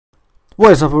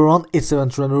What is up everyone, it's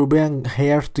Kev-Tures and Ruby and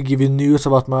here to give you news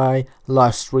about my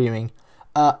live streaming.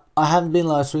 I haven't been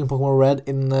live streaming Pokemon Red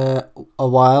in a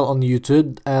while on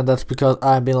YouTube, and that's because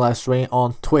I've been live streaming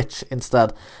on Twitch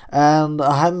instead. And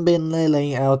I haven't been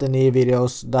laying out any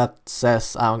videos that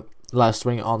says I'm live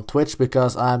streaming on Twitch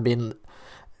because I've been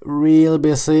real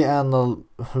busy and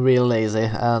real lazy,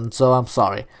 and so I'm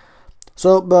sorry.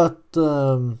 So, but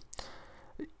now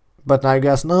you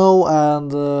guys know,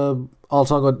 and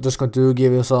also I'm just going to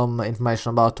give you some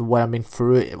information about what I've been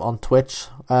through on Twitch.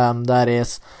 That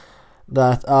is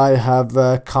that I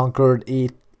have conquered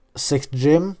E6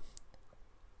 gym,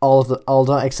 all of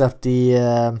them except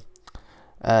the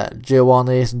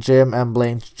Giovanni's gym and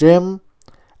Blaine's gym,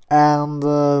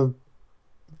 and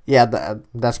yeah,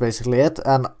 that's basically it.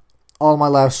 And all my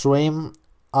live stream,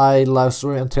 I live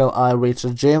stream until I reach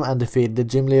the gym and defeat the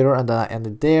gym leader, and then I end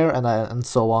it there, and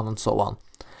so on and so on.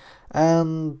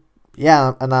 And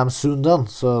yeah, and I'm soon done.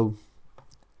 So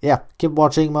yeah, keep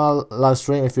watching my live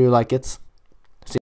stream if you like it.